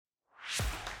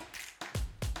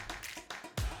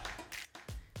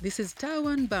This is TAU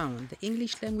Unbound, the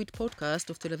English language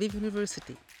podcast of Tel Aviv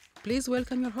University. Please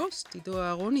welcome your host, Ido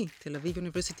Aharoni, Tel Aviv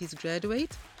University's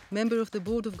graduate, member of the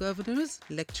Board of Governors,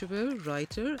 lecturer,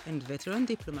 writer, and veteran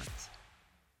diplomat.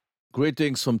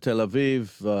 Greetings from Tel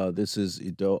Aviv. This is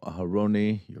Ido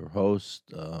Aharoni, your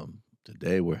host.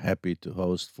 Today we're happy to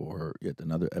host for yet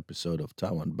another episode of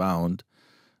TAU Unbound,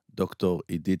 Dr.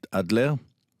 Idit Adler.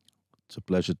 It's a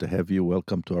pleasure to have you.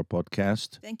 Welcome to our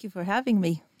podcast. Thank you for having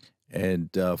me. And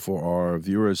for our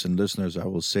viewers and listeners, I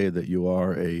will say that you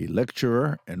are a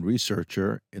lecturer and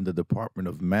researcher in the Department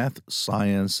of Math,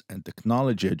 Science, and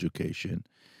Technology Education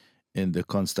in the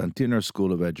Constantiner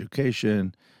School of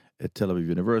Education at Tel Aviv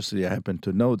University. I happen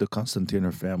to know the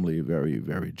Constantiner family, very,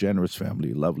 very generous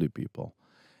family, lovely people.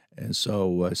 And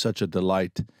so it's such a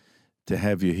delight to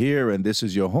have you here. And this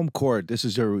is your home court.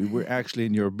 We're actually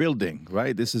in your building,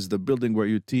 right? This is the building where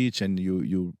you teach and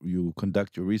you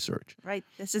conduct your research. Right.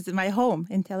 This is my home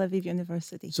in Tel Aviv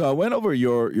University. So I went over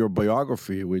your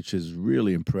biography, which is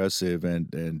really impressive,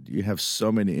 and you have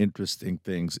so many interesting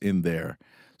things in there.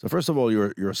 So first of all,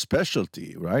 your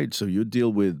specialty, right? So you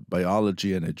deal with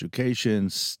biology and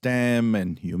education, STEM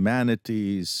and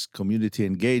humanities, community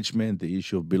engagement, the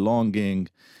issue of belonging.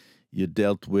 You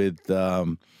dealt with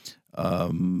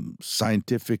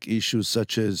scientific issues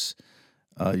such as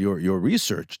your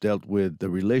research dealt with the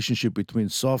relationship between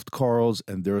soft corals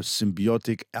and their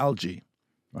symbiotic algae,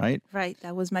 right? Right.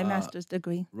 That was my master's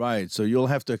degree. Right. So you'll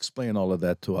have to explain all of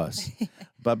that to us.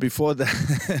 But before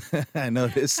that, I know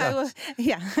this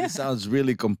sounds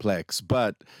really complex.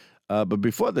 But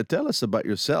before that, tell us about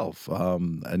yourself.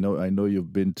 I know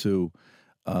you've been to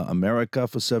America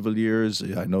for several years.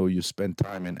 I know you spent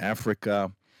time in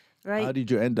Africa. Right. How did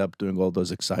you end up doing all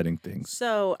those exciting things?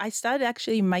 So I started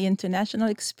actually my international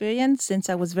experience since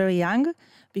I was very young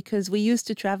because we used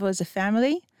to travel as a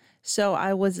family. So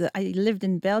I lived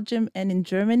in Belgium and in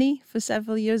Germany for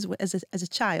several years as a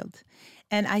child.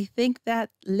 And I think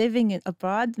that living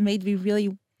abroad made me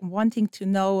really wanting to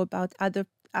know about other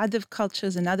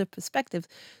cultures and other perspectives.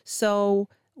 So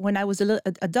when I was an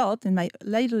adult in my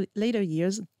later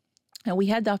years, and we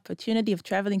had the opportunity of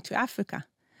traveling to Africa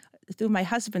through my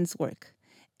husband's work.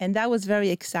 And that was very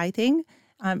exciting.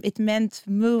 It meant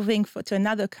moving to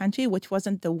another country, which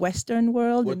wasn't the Western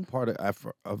world. What part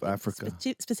of Africa?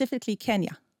 Specifically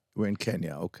Kenya. We're in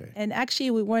Kenya, okay. And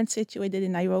actually, we weren't situated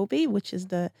in Nairobi, which is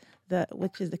the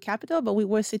capital, but we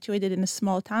were situated in a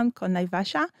small town called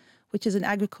Naivasha, which is an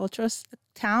agricultural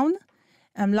town.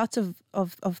 Lots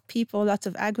of people, lots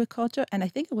of agriculture. And I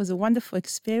think it was a wonderful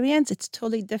experience. It's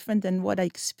totally different than what I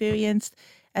experienced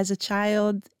as a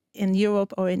child in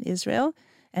Europe or in Israel.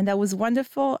 And that was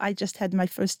wonderful. I just had my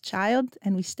first child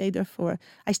and I stayed there for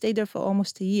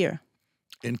almost a year.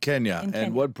 In Kenya.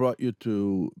 And what brought you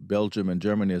to Belgium and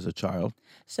Germany as a child?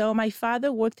 So my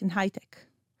father worked in high tech.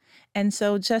 And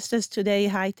so just as today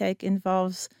high tech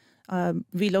involves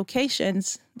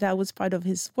relocations, that was part of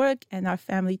his work, and our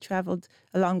family traveled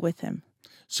along with him.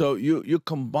 So you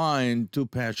combine two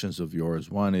passions of yours.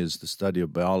 One is the study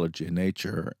of biology and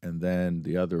nature, and then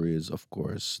the other is, of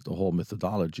course, the whole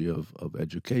methodology of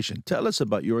education. Tell us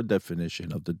about your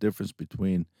definition of the difference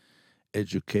between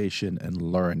education and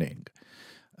learning.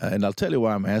 And I'll tell you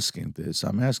why I'm asking this.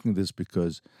 I'm asking this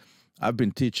because I've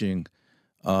been teaching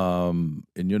in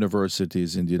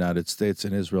universities in the United States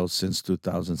and Israel since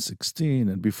 2016.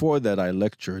 And before that, I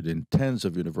lectured in tens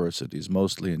of universities,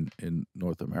 mostly in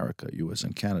North America, U.S.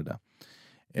 and Canada.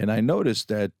 And I noticed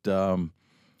that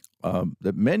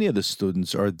that many of the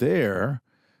students are there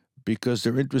because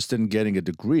they're interested in getting a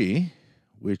degree,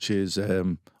 which is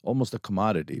almost a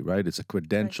commodity, right? It's a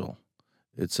credential.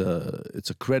 Right. It's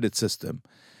a credit system.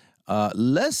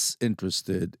 Less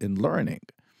interested in learning.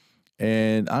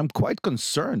 And I'm quite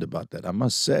concerned about that, I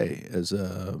must say, as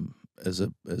a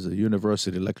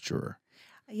university lecturer.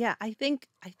 Yeah, I think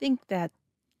that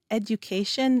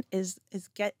education is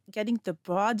getting the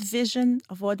broad vision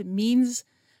of what it means,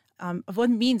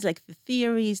 like the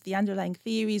theories, the underlying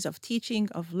theories of teaching,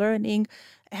 of learning,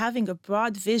 having a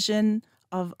broad vision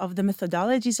of the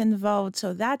methodologies involved.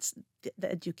 So that's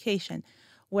the education.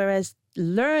 Whereas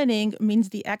learning means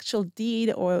the actual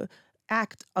deed or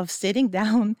act of sitting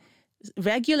down,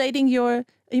 regulating your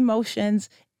emotions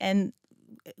and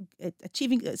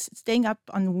staying up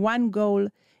on one goal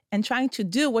and trying to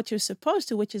do what you're supposed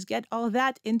to, which is get all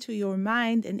that into your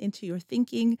mind and into your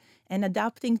thinking and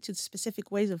adapting to specific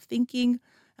ways of thinking.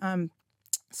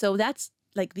 So that's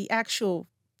like the actual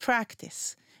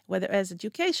practice, whereas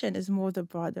education is more the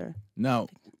broader. Now,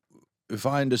 if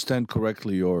I understand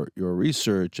correctly, your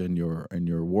research and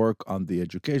your work on the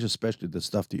education, especially the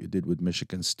stuff that you did with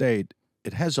Michigan State,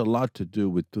 it has a lot to do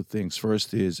with two things.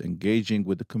 First is engaging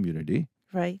with the community,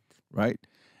 Right. right?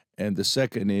 And the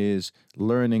second is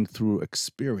learning through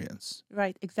experience.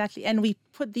 Right, exactly. And we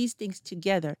put these things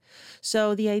together.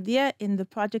 So the idea in the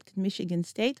project in Michigan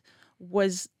State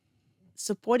was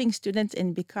supporting students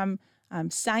in become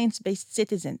science-based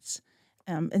citizens,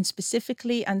 and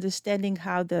specifically understanding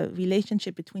how the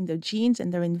relationship between their genes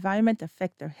and their environment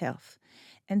affect their health.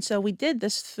 And so we did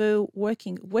this through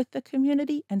working with the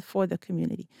community and for the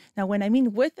community. Now, when I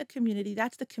mean with the community,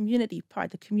 that's the community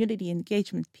part, the community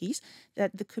engagement piece,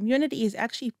 that the community is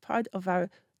actually part of our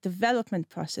development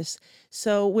process.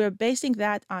 So we're basing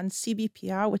that on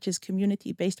CBPR, which is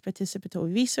community-based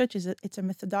participatory research. It's a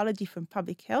methodology from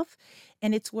public health,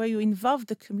 and it's where you involve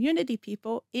the community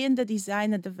people in the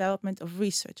design and development of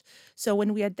research. So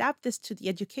when we adapt this to the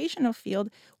educational field,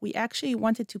 we actually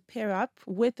wanted to pair up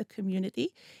with the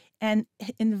community and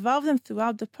involve them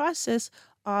throughout the process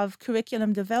of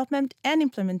curriculum development and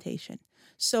implementation.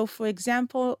 So for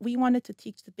example, we wanted to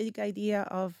teach the big idea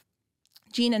of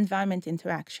gene-environment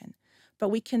interaction. But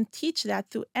we can teach that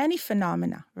through any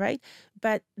phenomena, right?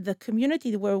 But the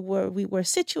community where we were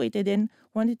situated in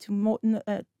wanted to,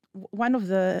 one of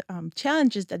the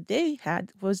challenges that they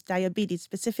had was diabetes,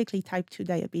 specifically type 2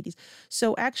 diabetes.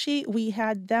 So actually we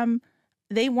had them,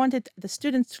 they wanted the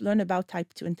students to learn about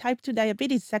type 2. And type 2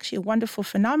 diabetes is actually a wonderful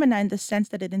phenomena in the sense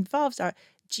that it involves our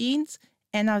genes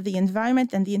and the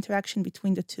environment and the interaction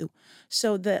between the two.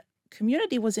 So the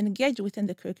community was engaged within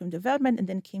the curriculum development and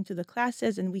then came to the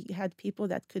classes, and we had people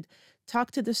that could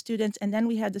talk to the students, and then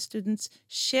we had the students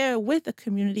share with the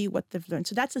community what they've learned.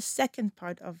 So that's a second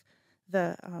part of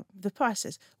the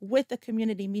process. With the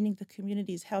community, meaning the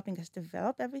community is helping us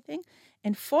develop everything,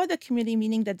 and for the community,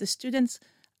 meaning that the students'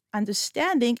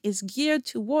 understanding is geared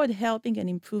toward helping and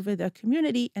improving their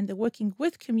community, and they're working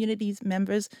with community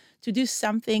members to do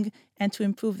something and to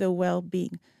improve their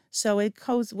well-being. So it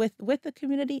goes with the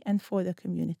community and for the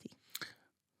community.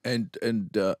 And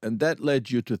that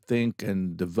led you to think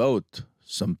and devote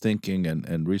some thinking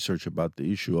and research about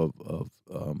the issue of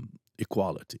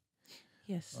equality.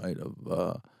 Yes. Right.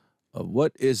 Of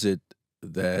what is it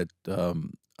that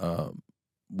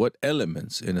what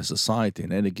elements in a society,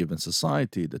 in any given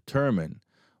society, determine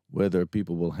whether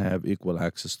people will have equal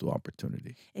access to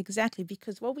opportunity. Exactly,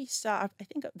 because what we saw, I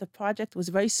think the project was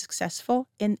very successful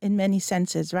in many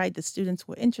senses, right? The students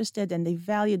were interested and they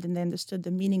valued and they understood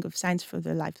the meaning of science for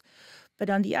their lives. But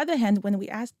on the other hand, when we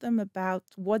asked them about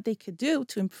what they could do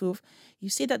to improve, you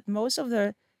see that most of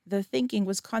their thinking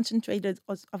was concentrated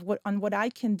on what I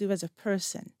can do as a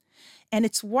person. And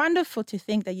it's wonderful to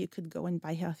think that you could go and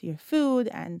buy healthier food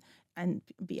and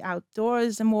be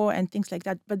outdoors more and things like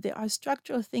that. But there are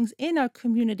structural things in our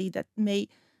community that may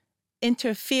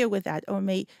interfere with that or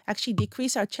may actually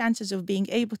decrease our chances of being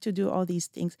able to do all these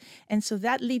things. And so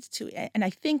that leads to, and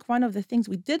I think one of the things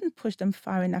we didn't push them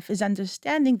far enough is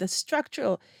understanding the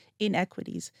structural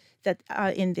inequities that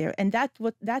are in there. And that's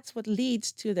what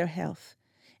leads to their health.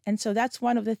 And so that's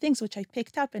one of the things which I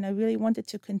picked up and I really wanted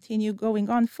to continue going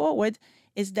on forward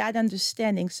is that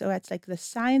understanding. So it's like the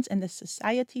science and the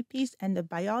society piece and the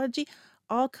biology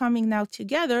all coming now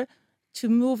together to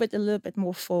move it a little bit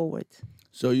more forward.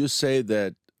 So you say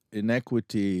that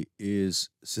inequity is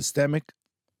systemic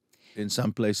in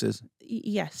some places?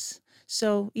 Yes.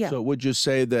 So, yeah. So would you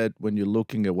say that when you're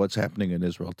looking at what's happening in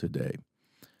Israel today,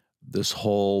 this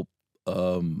whole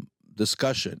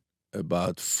discussion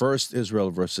about first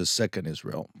Israel versus second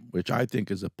Israel, which I think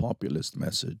is a populist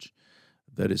message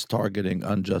that is targeting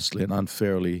unjustly and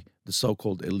unfairly the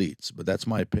so-called elites, but that's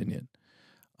my opinion.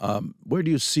 Where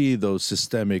do you see those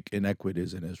systemic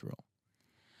inequities in Israel?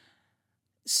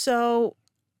 So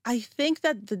I think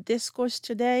that the discourse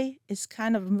today is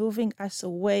kind of moving us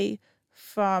away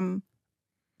from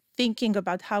thinking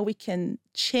about how we can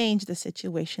change the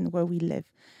situation where we live.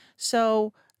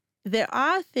 So there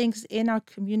are things in our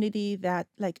community that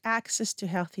like access to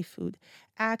healthy food,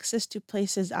 access to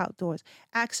places outdoors,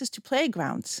 access to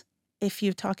playgrounds, if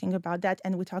you're talking about that,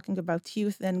 and we're talking about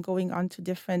youth then going on to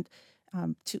different,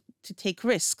 to take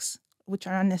risks, which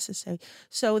are unnecessary.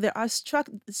 So there are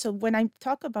so when I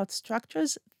talk about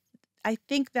structures, I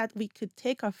think that we could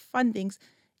take our fundings,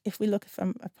 if we look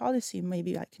from a policy,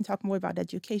 maybe I can talk more about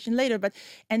education later,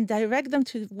 and direct them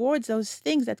towards those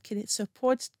things that can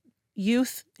support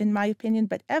youth, in my opinion,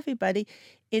 but everybody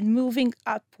in moving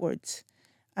upwards.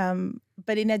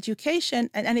 But in education,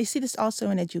 and I see this also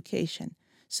in education.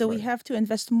 So we have to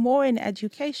invest more in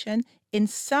education in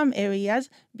some areas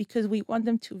because we want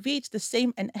them to reach the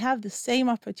same and have the same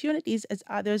opportunities as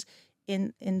others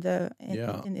in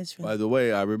Israel. By the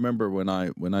way, I remember when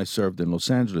I served in Los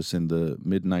Angeles in the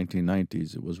mid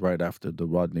 1990s. It was right after the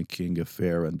Rodney King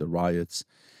affair and the riots.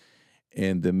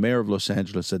 And the mayor of Los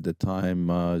Angeles at the time,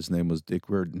 his name was Dick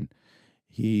Reardon.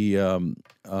 He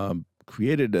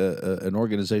created an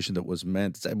organization that was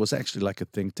meant. It was actually like a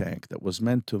think tank that was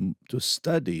meant to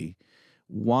study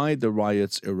why the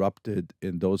riots erupted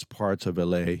in those parts of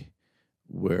LA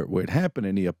where it happened,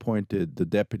 and he appointed the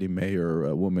deputy mayor,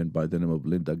 a woman by the name of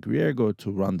Linda Griego, to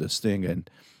run this thing, and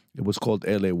it was called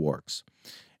LA Works.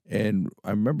 And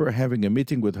I remember having a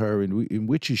meeting with her in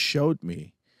which she showed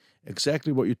me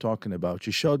exactly what you're talking about.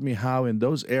 She showed me how in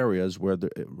those areas where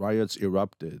the riots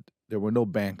erupted, there were no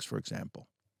banks, for example,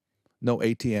 no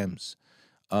ATMs,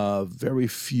 very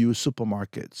few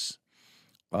supermarkets,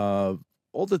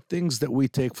 all the things that we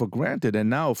take for granted. And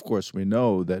now, of course, we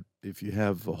know that if you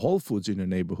have Whole Foods in your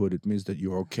neighborhood, it means that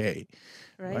you're okay,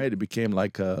 right? It became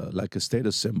like a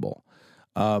status symbol.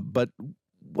 But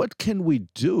what can we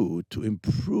do to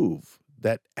improve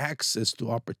that access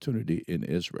to opportunity in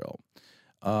Israel?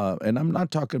 And I'm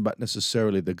not talking about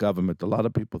necessarily the government. A lot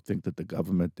of people think that the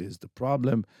government is the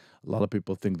problem. A lot of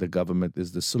people think the government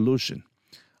is the solution.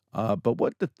 But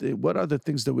what are the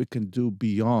things that we can do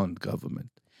beyond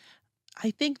government? I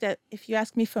think that if you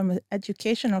ask me from an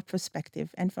educational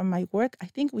perspective and from my work, I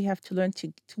think we have to learn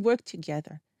to work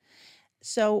together.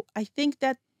 So I think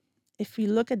that if we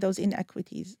look at those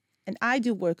inequities, and I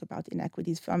do work about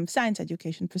inequities from science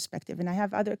education perspective, and I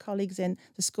have other colleagues in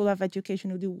the School of Education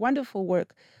who do wonderful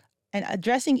work and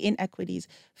addressing inequities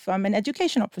from an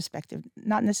educational perspective,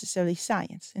 not necessarily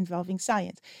science, involving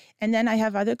science. And then I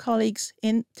have other colleagues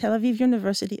in Tel Aviv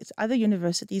University, other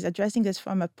universities addressing this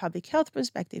from a public health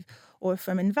perspective or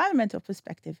from environmental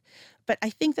perspective. But I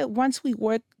think that once we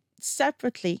work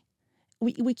separately,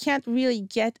 we can't really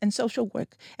get, and social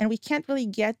work, and we can't really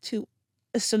get to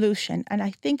a solution. And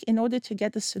I think in order to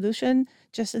get the solution,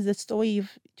 just as the story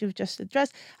you've just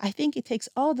addressed, I think it takes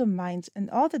all the minds and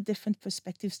all the different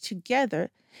perspectives together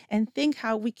and think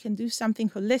how we can do something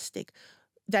holistic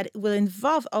that will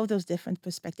involve all those different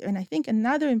perspectives. And I think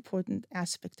another important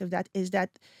aspect of that is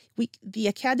that the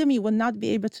academy will not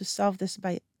be able to solve this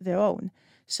by their own.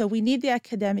 So we need the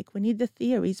academic, we need the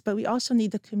theories, but we also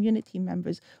need the community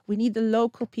members. We need the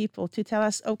local people to tell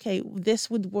us, okay, this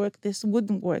would work, this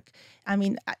wouldn't work. I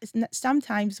mean,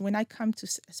 sometimes when I come to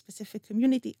a specific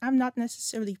community, I'm not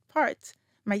necessarily part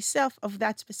myself of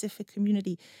that specific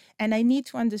community. And I need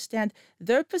to understand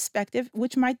their perspective,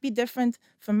 which might be different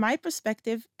from my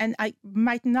perspective, and I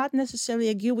might not necessarily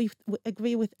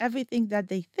agree with everything that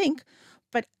they think,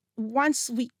 but once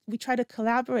we try to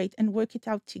collaborate and work it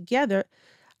out together,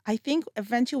 I think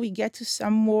eventually we get to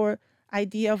some more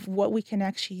idea of what we can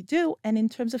actually do. And in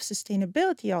terms of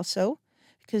sustainability also,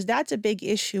 because that's a big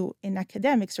issue in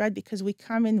academics, right? Because we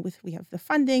come in we have the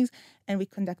fundings and we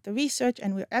conduct the research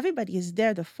and everybody is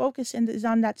there. The focus is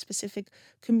on that specific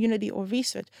community or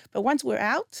research. But once we're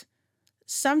out,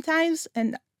 sometimes,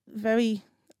 and very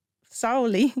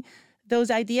thoroughly,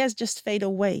 those ideas just fade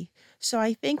away. So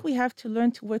I think we have to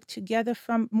learn to work together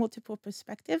from multiple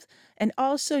perspectives and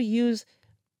also use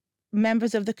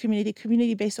members of the community,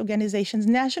 community-based organizations,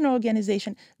 national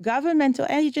organizations, governmental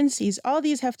agencies. All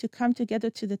these have to come together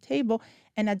to the table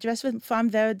and address them from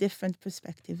their different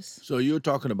perspectives. So you're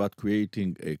talking about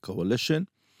creating a coalition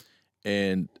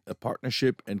and a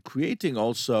partnership and creating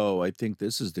also, I think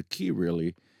this is the key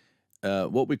really,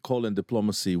 what we call in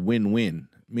diplomacy win-win,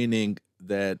 meaning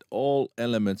that all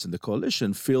elements in the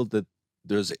coalition feel that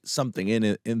there's something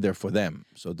in there for them.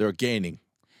 So they're gaining,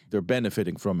 they're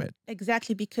benefiting from it.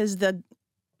 Exactly, because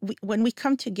when we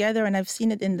come together, and I've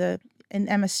seen it in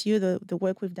MSU, the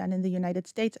work we've done in the United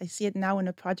States, I see it now in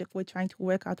a project we're trying to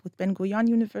work out with Ben Gurion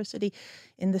University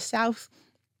in the South.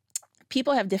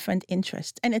 People have different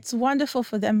interests, and it's wonderful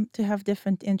for them to have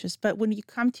different interests. But when you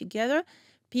come together,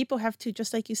 people have to,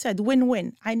 just like you said,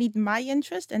 win-win. I need my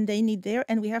interest and they need their,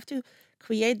 and we have to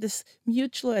create this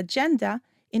mutual agenda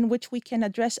in which we can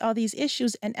address all these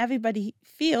issues and everybody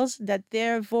feels that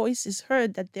their voice is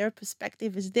heard, that their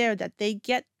perspective is there, that they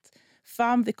get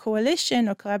from the coalition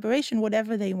or collaboration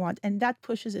whatever they want. And that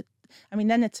pushes it. I mean,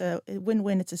 then it's a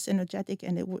win-win, it's a synergetic,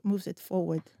 and it moves it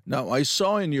forward. Now, I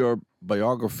saw in your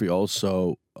biography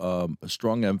also a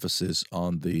strong emphasis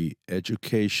on the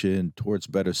education towards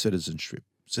better citizenship,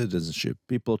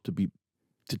 people to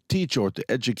teach or to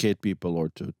educate people or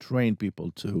to train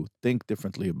people to think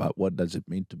differently about what does it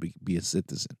mean to be a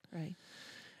citizen. Right.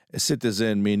 A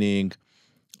citizen meaning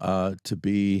to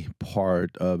be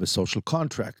part of a social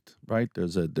contract, right?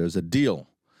 There's a deal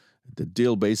The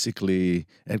deal basically,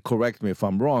 and correct me if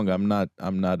I'm wrong, I'm not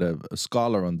a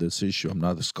scholar on this issue. I'm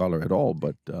not a scholar at all,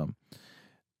 but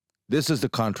this is the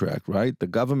contract, right? The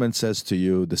government says to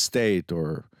you, the state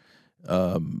or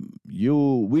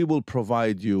we will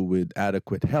provide you with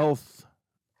adequate health,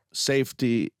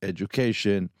 safety,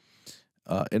 education,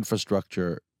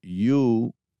 infrastructure.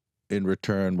 You, in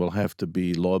return, will have to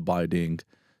be law-abiding,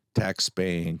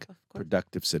 tax-paying,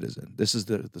 productive citizen. This is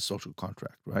the social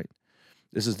contract, right?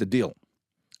 This is the deal,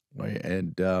 right?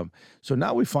 And so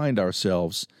now we find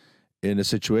ourselves in a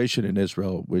situation in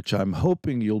Israel, which I'm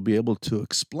hoping you'll be able to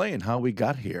explain how we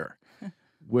got here,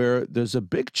 where there's a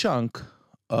big chunk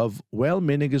of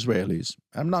well-meaning Israelis.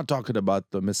 I'm not talking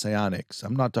about the Messianics.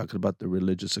 I'm not talking about the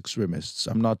religious extremists.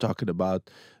 I'm not talking about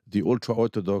the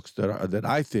ultra-Orthodox that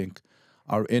I think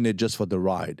are in it just for the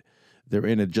ride. They're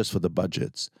in it just for the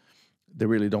budgets. They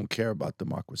really don't care about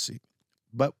democracy.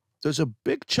 But there's a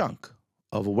big chunk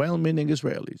of well-meaning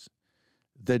Israelis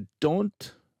that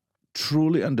don't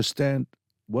truly understand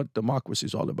what democracy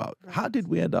is all about. Right. How did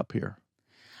we end up here?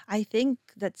 I think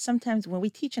that sometimes when we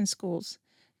teach in schools,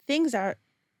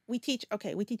 we teach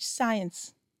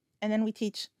science, and then we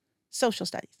teach social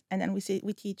studies, and then we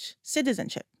teach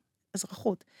citizenship,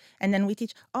 and then we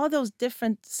teach all those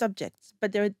different subjects,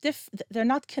 but they're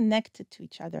not connected to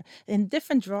each other in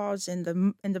different drawers in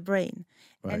the brain.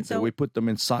 Right. And so we put them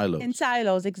in silos. In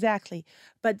silos, exactly.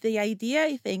 But the idea,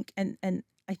 I think, and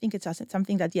I think it's also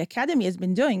something that the academy has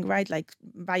been doing, right? Like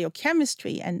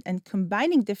biochemistry and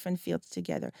combining different fields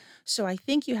together. So I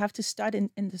think you have to start in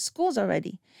the schools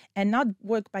already and not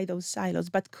work by those silos,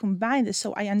 but combine this.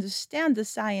 So I understand the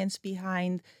science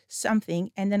behind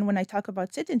something. And then when I talk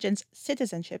about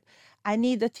citizenship, I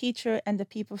need the teacher and the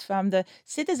people from the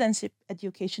citizenship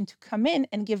education to come in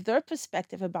and give their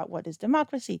perspective about what is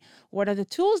democracy. What are the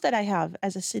tools that I have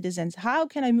as a citizen? How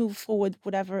can I move forward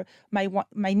whatever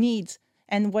my needs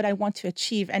and what I want to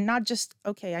achieve, and not just,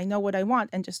 okay, I know what I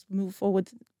want and just move forward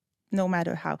no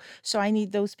matter how. So I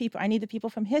need those people. I need the people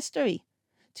from history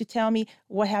to tell me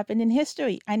what happened in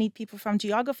history. I need people from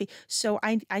geography. So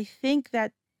I think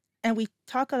that, and we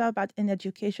talk a lot about in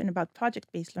education about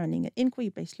project-based learning and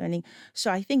inquiry-based learning.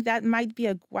 So I think that might be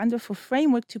a wonderful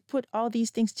framework to put all these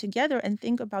things together and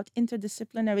think about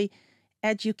interdisciplinary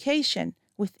education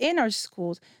within our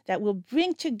schools that will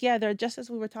bring together, just as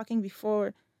we were talking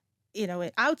before,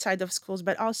 outside of schools,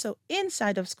 but also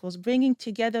inside of schools, bringing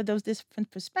together those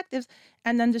different perspectives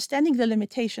and understanding the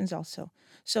limitations also.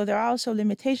 So there are also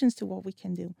limitations to what we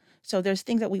can do. So there's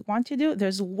things that we want to do.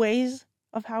 There's ways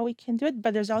of how we can do it,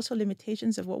 but there's also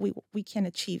limitations of what we can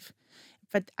achieve.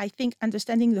 But I think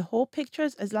understanding the whole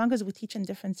pictures, as long as we teach in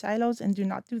different silos and do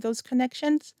not do those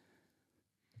connections.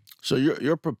 So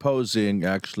you're proposing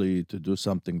actually to do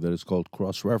something that is called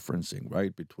cross-referencing,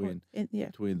 right, between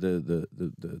the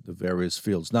various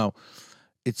fields. Now,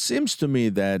 it seems to me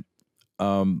that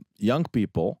young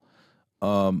people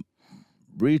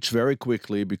reach very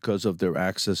quickly because of their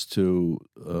access to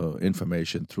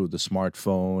information through the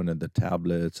smartphone and the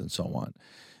tablets and so on.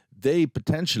 They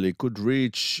potentially could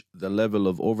reach the level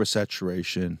of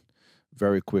oversaturation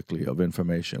very quickly of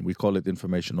information. We call it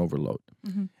information overload.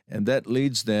 Mm-hmm. And that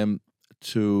leads them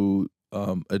to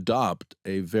adopt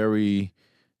a very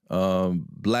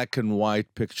black and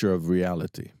white picture of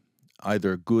reality,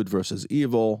 either good versus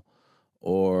evil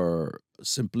or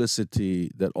simplicity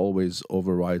that always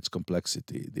overrides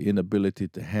complexity, the inability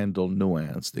to handle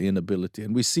nuance, the inability.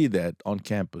 And we see that on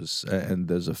campus. And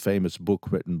there's a famous book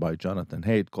written by Jonathan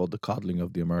Haidt called The Coddling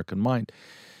of the American Mind,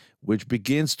 which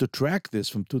begins to track this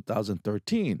from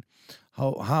 2013,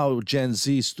 how Gen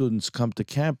Z students come to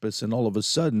campus and all of a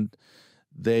sudden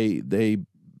they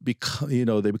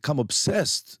become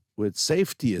obsessed with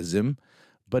safetyism,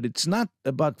 but it's not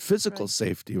about physical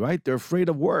safety, right? They're afraid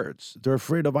of words, they're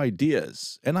afraid of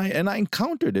ideas, and I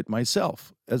encountered it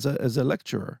myself as a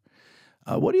lecturer.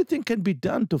 What do you think can be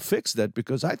done to fix that?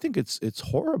 Because I think it's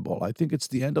horrible. I think it's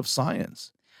the end of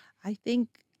science. I think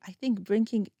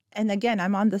bringing. And again,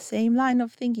 I'm on the same line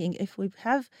of thinking. If we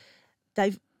have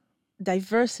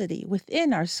diversity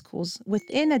within our schools,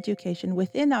 within education,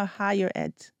 within our higher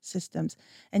ed systems,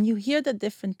 and you hear the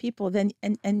different people, then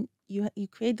and you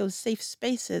create those safe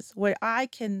spaces where I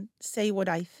can say what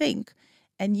I think,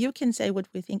 and you can say what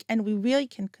we think, and we really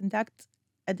can conduct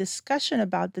a discussion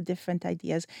about the different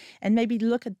ideas, and maybe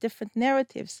look at different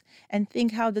narratives and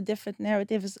think how the different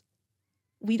narratives.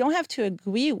 We don't have to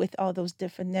agree with all those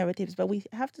different narratives, but we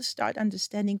have to start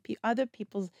understanding other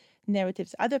people's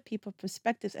narratives, other people's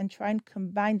perspectives, and try and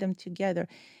combine them together.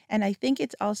 And I think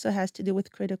it also has to do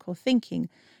with critical thinking,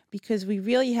 because we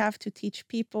really have to teach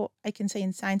people, I can say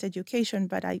in science education,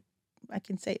 but I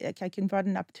can say, I can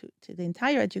broaden up to the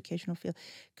entire educational field,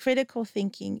 critical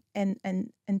thinking and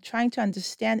trying to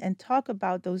understand and talk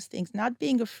about those things, not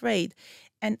being afraid.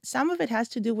 And some of it has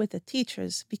to do with the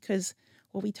teachers, because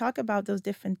when we talk about those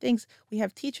different things, we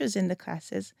have teachers in the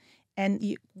classes.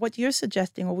 And what you're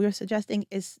suggesting, or we're suggesting,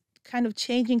 is kind of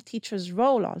changing teachers'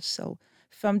 role also,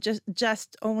 from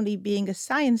just only being a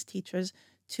science teachers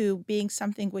to being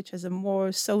something which is a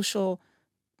more social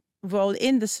role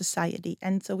in the society.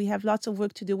 And so we have lots of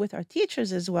work to do with our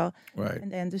teachers as well. Right.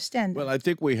 And they understand Well, that. I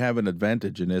think we have an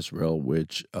advantage in Israel,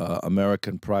 which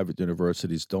American private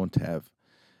universities don't have.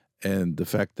 And the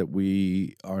fact that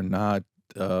we are not,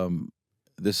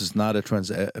 this is not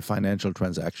a financial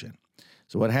transaction.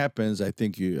 So what happens, I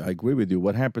agree with you,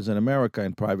 what happens in America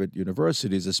in private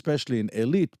universities, especially in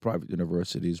elite private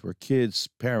universities where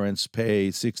parents pay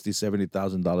 $60,000,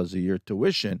 $70,000 a year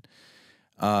tuition,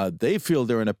 they feel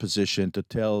they're in a position to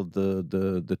tell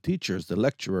the teachers, the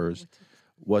lecturers,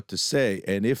 what to say.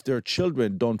 And if their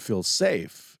children don't feel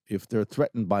safe, if they're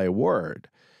threatened by a word,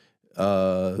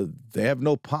 they have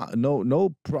no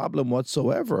problem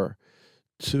whatsoever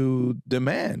to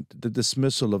demand the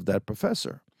dismissal of that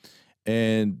professor.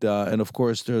 And of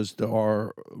course, there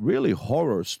are really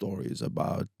horror stories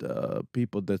about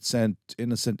people that sent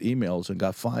innocent emails and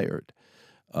got fired,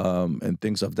 and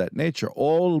things of that nature,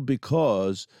 all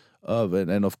because of it.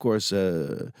 And of course,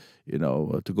 to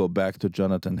go back to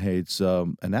Jonathan Haidt's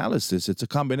analysis, it's a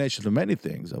combination of many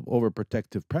things: of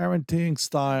overprotective parenting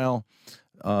style,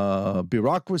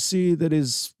 bureaucracy that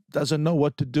doesn't know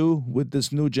what to do with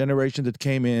this new generation that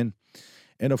came in,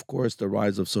 and of course, the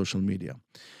rise of social media.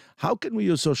 How can we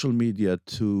use social media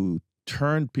to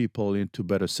turn people into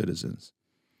better citizens?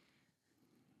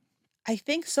 I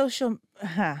think social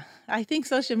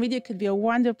media could be a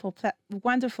wonderful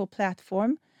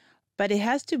platform, but it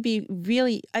has to be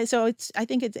really. So I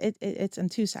think it's on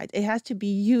two sides. It has to be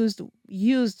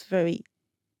used very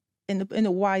in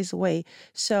a wise way.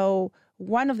 So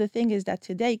one of the things is that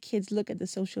today kids look at the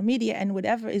social media, and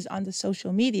whatever is on the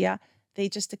social media, they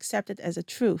just accept it as a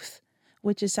truth,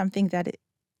 which is something that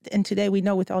and today we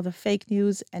know with all the fake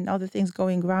news and other things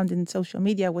going around in social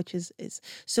media, which is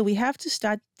so we have to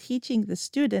start teaching the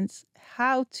students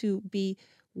how to be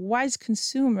wise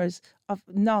consumers of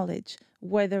knowledge,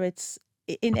 whether it's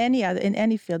in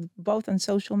any field, both on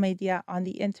social media, on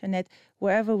the internet,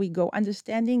 wherever we go,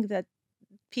 understanding that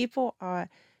people are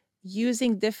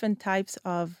using different types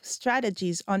of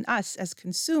strategies on us as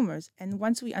consumers. And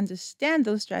once we understand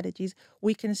those strategies,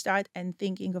 we can start and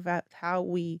thinking about how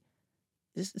we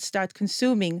start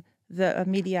consuming the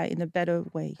media in a better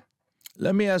way.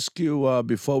 Let me ask you,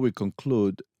 before we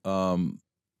conclude,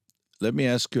 let me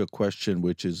ask you a question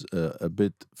which is a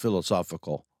bit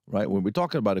philosophical, right? When we're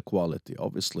talking about equality,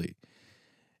 obviously,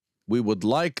 we would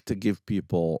like to give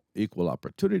people equal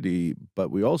opportunity,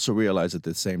 but we also realize at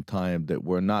the same time that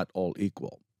we're not all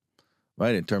equal,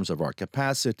 right? In terms of our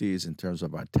capacities, in terms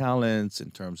of our talents,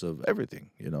 in terms of everything.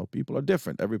 People are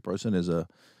different. Every person is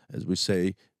as we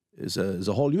say, is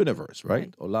a whole universe,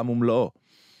 right? Olam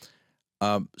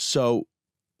umlo. So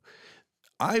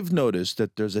I've noticed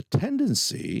that there's a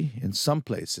tendency in some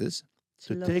places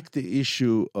to take the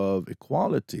issue of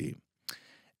equality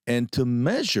and to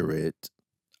measure it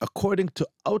according to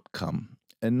outcome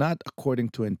and not according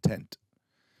to intent.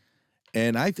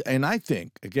 And I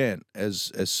think, again,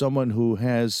 as someone who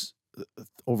has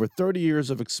over 30 years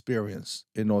of experience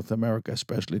in North America,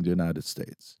 especially in the United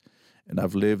States, and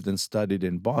I've lived and studied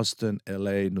in Boston,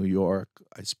 LA, New York.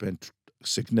 I spent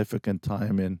significant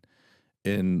time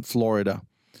in Florida.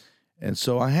 And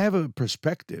so I have a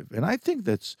perspective. And I think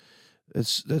it's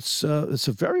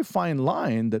a very fine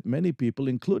line that many people,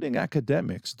 including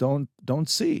academics, don't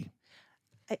see.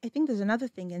 I think there's another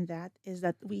thing in that, is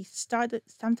that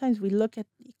sometimes we look at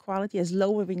equality as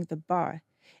lowering the bar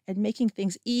and making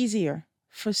things easier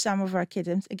for some of our kids,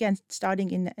 and again,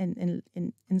 starting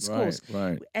in schools.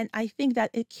 Right. And I think that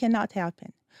it cannot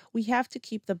happen. We have to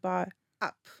keep the bar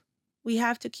up. We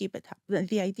have to keep it up.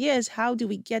 The idea is, how do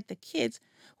we get the kids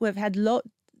who have had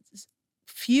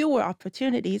fewer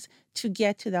opportunities to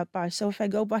get to that bar? So if I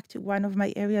go back to one of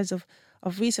my areas of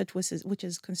research, which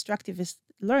is constructivist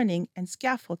learning and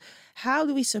scaffold, how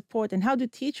do we support and how do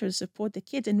teachers support the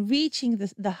kids in reaching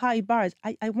the high bars?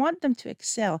 I want them to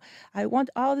excel. I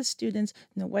want all the students,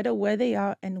 no matter where they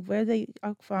are and where they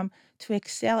are from, to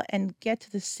excel and get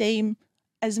to the same,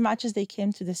 as much as they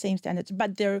can, to the same standards.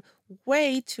 But their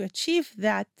way to achieve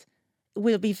that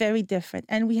will be very different.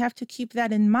 And we have to keep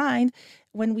that in mind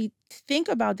when we think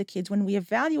about the kids, when we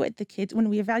evaluate the kids, when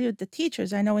we evaluate the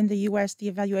teachers. I know in the US, the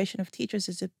evaluation of teachers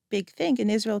is a big thing, in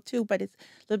Israel too, but it's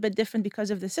a little bit different because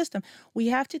of the system. We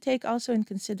have to take also in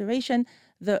consideration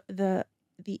the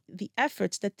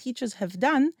efforts that teachers have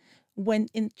done when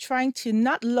in trying to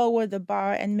not lower the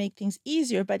bar and make things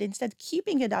easier, but instead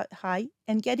keeping it out high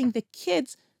and getting the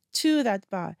kids to that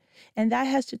bar. And that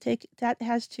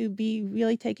has to be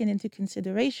really taken into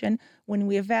consideration when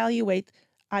we evaluate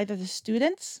either the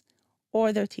students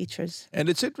or their teachers. And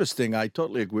it's interesting. I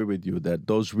totally agree with you that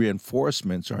those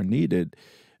reinforcements are needed.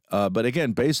 But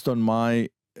again, based on my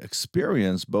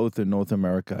experience, both in North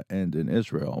America and in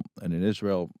Israel,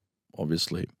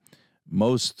 obviously,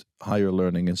 most higher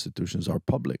learning institutions are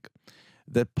public.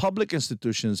 That public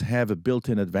institutions have a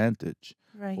built-in advantage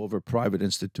over private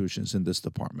institutions in this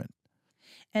department.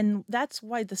 And that's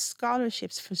why the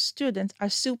scholarships for students are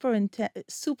super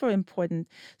important.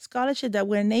 Scholarships that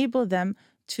will enable them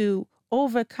to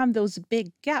overcome those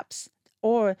big gaps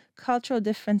or cultural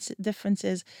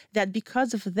differences that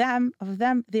because of them,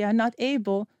 they are not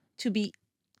able to be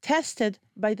tested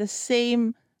by the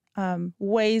same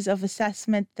ways of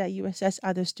assessment that you assess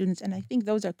other students. And I think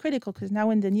those are critical because now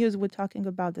in the news we're talking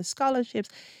about the scholarships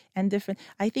and different.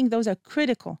 I think those are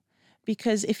critical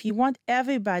because if you want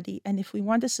everybody and if we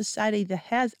want a society that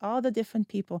has all the different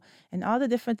people and all the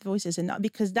different voices, and not,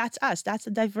 because that's us, that's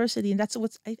the diversity, and that's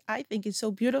what I think is so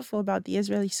beautiful about the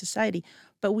Israeli society.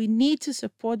 But we need to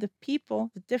support the people,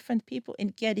 the different people in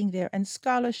getting there, and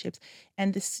scholarships.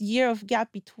 And this year of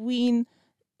gap between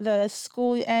the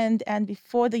school and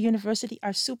before the university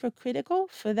are super critical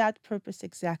for that purpose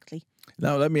exactly.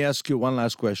 Now, let me ask you one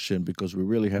last question because we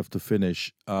really have to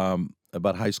finish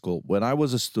about high school. When I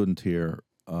was a student here,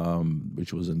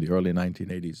 which was in the early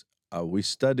 1980s, we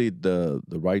studied the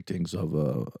writings of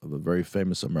a very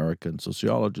famous American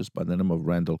sociologist by the name of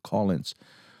Randall Collins,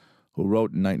 who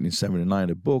wrote in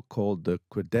 1979 a book called The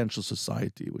Credential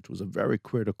Society, which was a very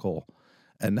critical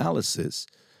analysis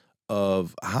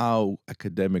of how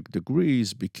academic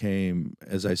degrees became,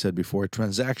 as I said before, a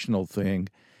transactional thing.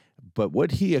 But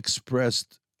what he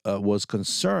expressed was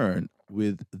concern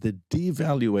with the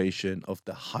devaluation of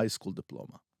the high school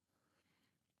diploma.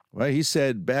 Right? He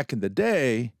said back in the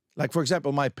day, like, for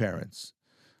example, my parents,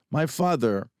 my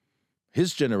father,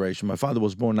 his generation, my father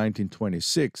was born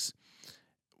 1926.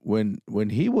 When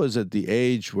he was at the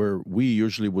age where we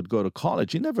usually would go to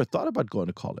college, he never thought about going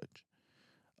to college.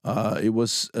 It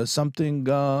was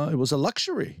it was a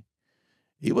luxury.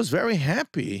 He was very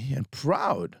happy and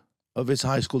proud of his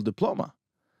high school diploma.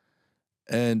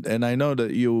 And I know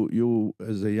that you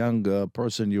as a young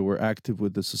person, you were active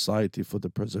with the Society for the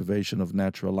Preservation of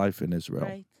Natural Life in Israel.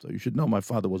 Right. So you should know my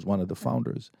father was one of the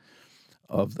founders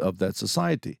of that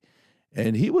society.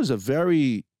 And he was a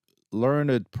very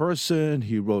learned person.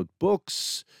 He wrote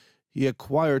books. He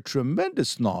acquired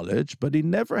tremendous knowledge, but he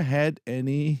never had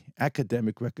any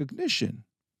academic recognition.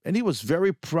 And he was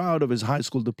very proud of his high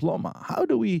school diploma. How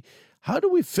do we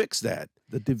fix that,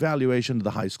 the devaluation of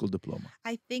the high school diploma?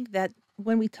 I think that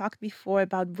when we talked before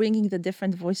about bringing the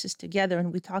different voices together,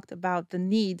 and we talked about the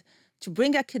need to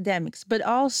bring academics, but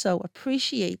also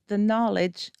appreciate the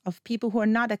knowledge of people who are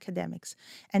not academics.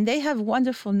 And they have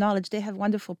wonderful knowledge. They have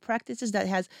wonderful practices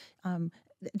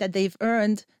that they've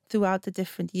earned throughout the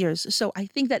different years. So I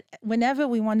think that whenever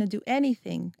we want to do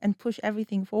anything and push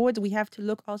everything forward, we have to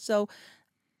look also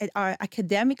at our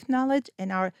academic knowledge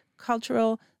and our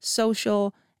cultural,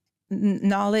 social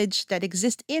knowledge that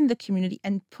exists in the community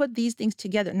and put these things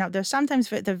together. Now, there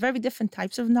are very different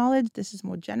types of knowledge. This is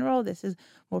more general. This is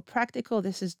more practical.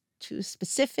 This is too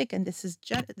specific, and this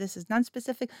is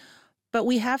non-specific. But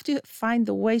we have to find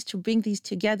the ways to bring these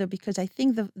together because I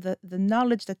think the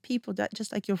knowledge that people, that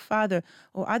just like your father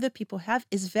or other people have,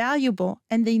 is valuable,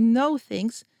 and they know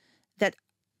things that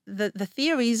the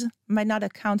theories might not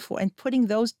account for. And putting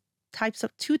those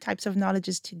two types of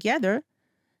knowledges together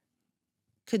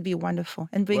could be wonderful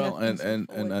and bring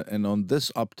and on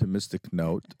this optimistic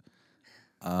note,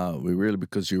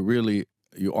 because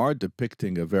you are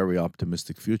depicting a very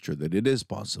optimistic future that it is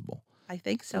possible. I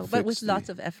think so, but with lots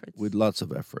of efforts. With lots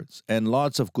of efforts and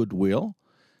lots of goodwill.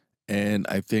 And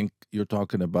I think you're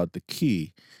talking about the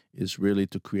key is really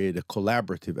to create a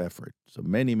collaborative effort. So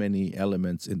many, many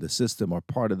elements in the system are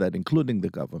part of that, including the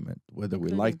government. Whether we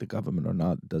like the government or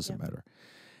not, doesn't matter.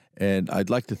 And I'd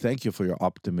like to thank you for your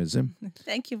optimism.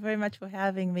 Thank you very much for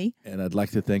having me. And I'd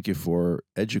like to thank you for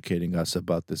educating us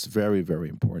about this very, very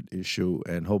important issue.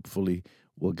 And hopefully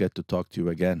we'll get to talk to you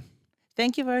again.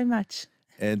 Thank you very much.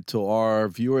 And to our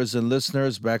viewers and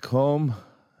listeners back home,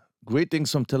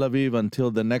 Greetings from Tel Aviv.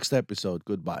 Until the next episode.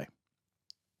 Goodbye.